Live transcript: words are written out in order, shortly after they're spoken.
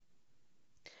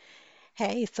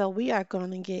Hey, so we are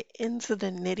going to get into the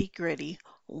nitty-gritty.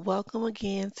 Welcome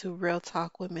again to Real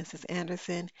Talk with Mrs.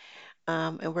 Anderson.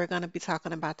 And we're going to be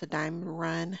talking about the Diamond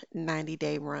Run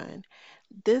 90-day run.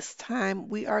 This time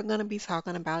we are going to be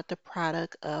talking about the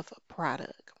product of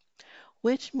product,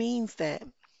 which means that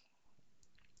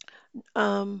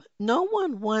no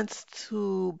one wants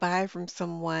to buy from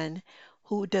someone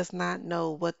who does not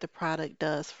know what the product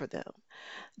does for them.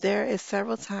 There is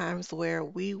several times where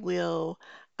we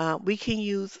can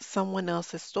use someone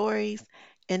else's stories,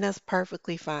 and that's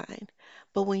perfectly fine.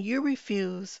 But when you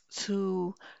refuse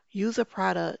to use a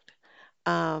product,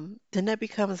 then that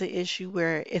becomes an issue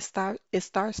where it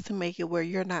starts to make it where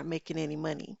you're not making any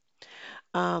money.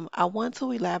 I want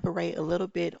to elaborate a little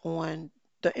bit on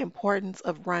the importance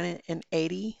of running an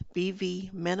 80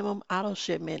 BV minimum auto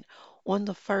shipment on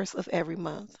the first of every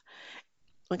month.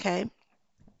 Okay,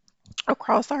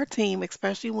 across our team,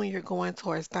 especially when you're going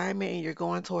towards diamond and you're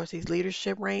going towards these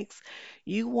leadership ranks,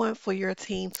 you want for your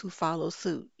team to follow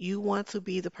suit. You want to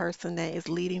be the person that is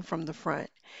leading from the front.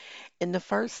 And the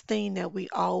first thing that we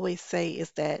always say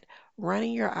is that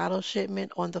running your auto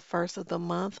shipment on the first of the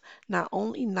month not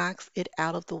only knocks it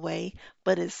out of the way,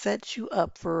 but it sets you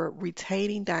up for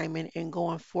retaining diamond and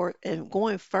going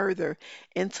further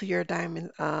into your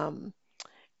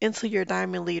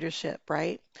diamond leadership,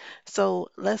 right? So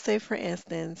let's say, for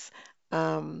instance,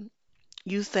 um,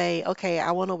 you say, okay,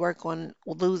 I want to work on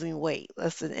losing weight.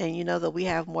 Listen, and you know that we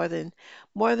have more than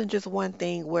just one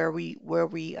thing where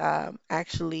we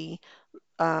actually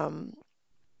um,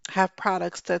 have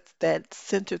products that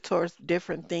center towards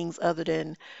different things other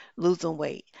than losing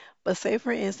weight. But say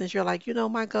for instance, you're like,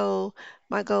 my goal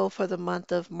for the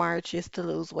month of March is to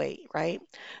lose weight, right?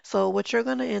 So what you're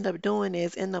going to end up doing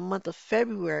is in the month of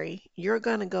February, you're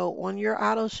going to go on your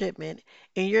auto shipment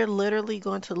and you're literally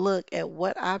going to look at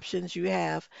what options you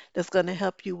have that's going to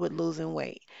help you with losing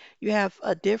weight. You have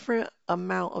a different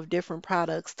amount of different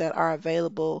products that are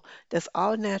available that's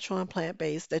all natural and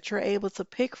plant-based that you're able to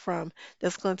pick from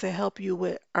that's going to help you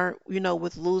with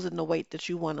losing the weight that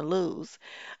you want to lose.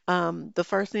 The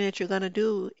first thing that you're going to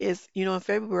do is, in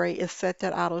February, is set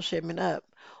that auto shipment up.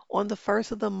 On the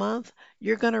first of the month,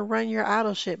 you're going to run your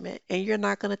auto shipment and you're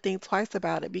not going to think twice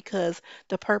about it because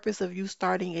the purpose of you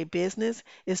starting a business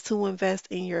is to invest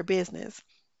in your business.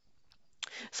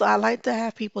 So I like to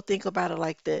have people think about it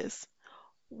like this.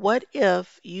 What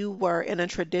if you were in a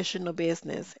traditional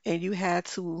business and you had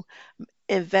to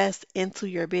invest into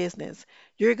your business?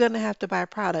 You're going to have to buy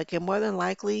product, and more than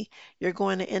likely, you're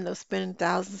going to end up spending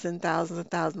thousands and thousands and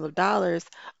thousands of dollars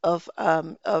of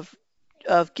um, of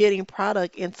of getting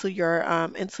product into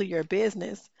your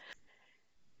business.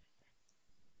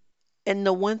 And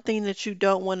the one thing that you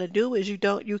don't want to do is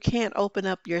you can't open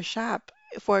up your shop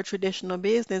for a traditional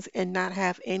business and not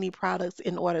have any products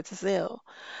in order to sell.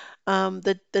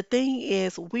 The thing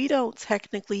is, we don't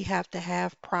technically have to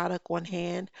have product on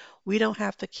hand. We don't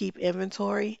have to keep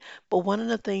inventory. But one of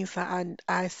the things that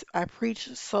I preach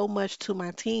so much to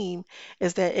my team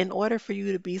is that in order for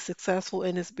you to be successful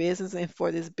in this business and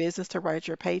for this business to write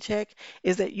your paycheck,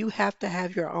 is that you have to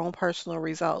have your own personal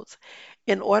results.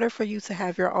 In order for you to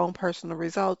have your own personal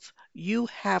results, you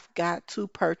have got to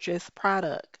purchase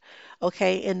product.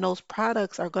 Okay, and those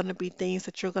products are going to be things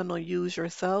that you're going to use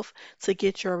yourself to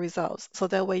get your results. So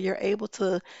that way you're able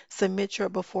to submit your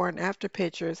before and after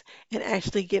pictures and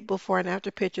actually get before and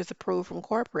after pictures approved from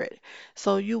corporate.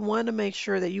 So you want to make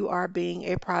sure that you are being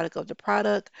a product of the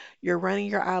product. You're running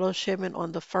your auto shipment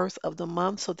on the first of the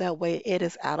month so that way it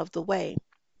is out of the way.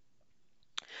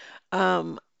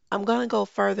 Um, I'm going to go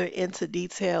further into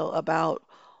detail about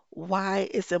why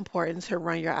it's important to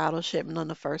run your auto shipment on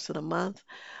the first of the month,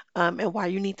 and why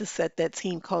you need to set that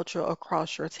team culture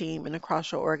across your team and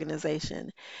across your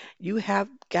organization. You have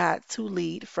got to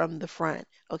lead from the front,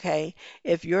 okay?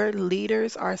 If your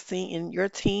leaders are seeing and your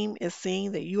team is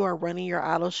seeing that you are running your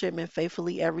auto shipment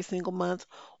faithfully every single month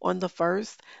on the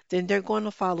first, then they're going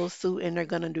to follow suit and they're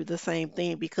going to do the same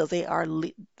thing because they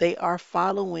are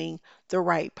following the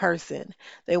right person.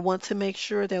 They want to make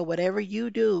sure that whatever you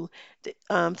do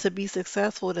to be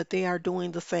successful, that they are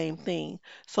doing the same thing.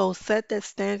 So set that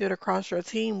standard across your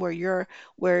team where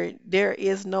there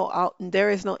is no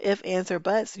if, ands, or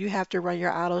buts. You have to run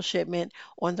your auto shipment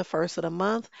on the first of the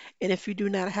month. And if you do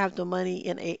not have the money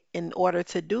in order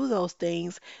to do those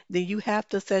things, then you have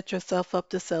to set yourself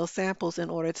up to sell samples in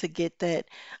order to get that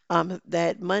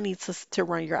money to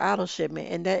run your auto shipment.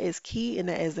 And that is key and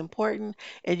that is important.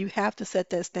 And you have to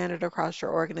set that standard across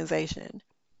your organization.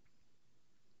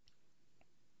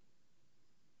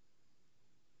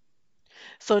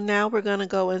 So now we're going to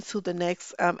go into the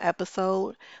next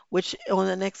episode, which on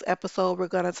the next episode, we're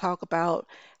going to talk about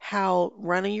how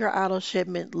running your auto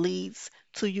shipment leads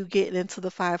to you getting into the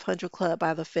 500 club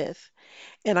by the 5th.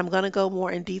 And I'm going to go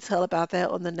more in detail about that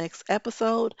on the next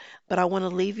episode. But I want to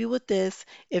leave you with this.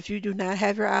 If you do not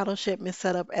have your auto shipment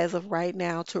set up as of right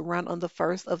now to run on the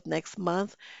 1st of next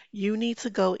month, you need to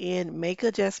go in, make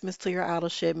adjustments to your auto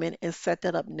shipment, and set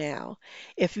that up now.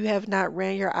 If you have not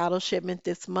ran your auto shipment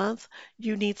this month,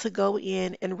 you need to go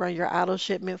in and run your auto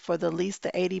shipment for the least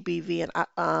the 80 BV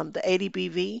and the 80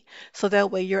 BV, so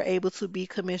that way you're able to be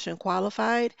commission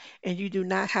qualified and you do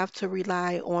not have to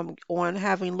rely on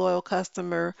having loyal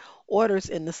customer orders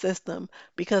in the system,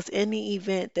 because in the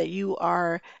event that you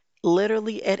are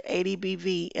literally at 80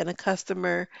 BV and a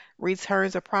customer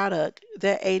returns a product,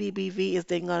 that 80 BV is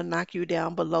then going to knock you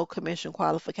down below commission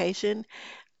qualification,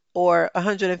 or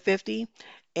 150,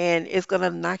 and it's going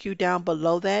to knock you down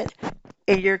below that,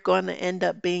 and you're going to end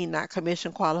up being not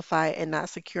commission qualified and not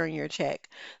securing your check.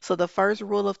 So the first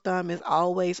rule of thumb is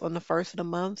always on the first of the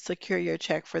month, secure your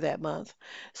check for that month.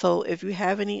 So if you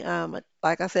have any,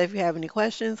 like I said, if you have any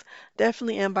questions,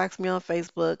 definitely inbox me on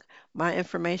Facebook. My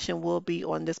information will be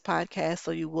on this podcast,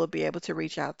 so you will be able to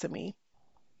reach out to me.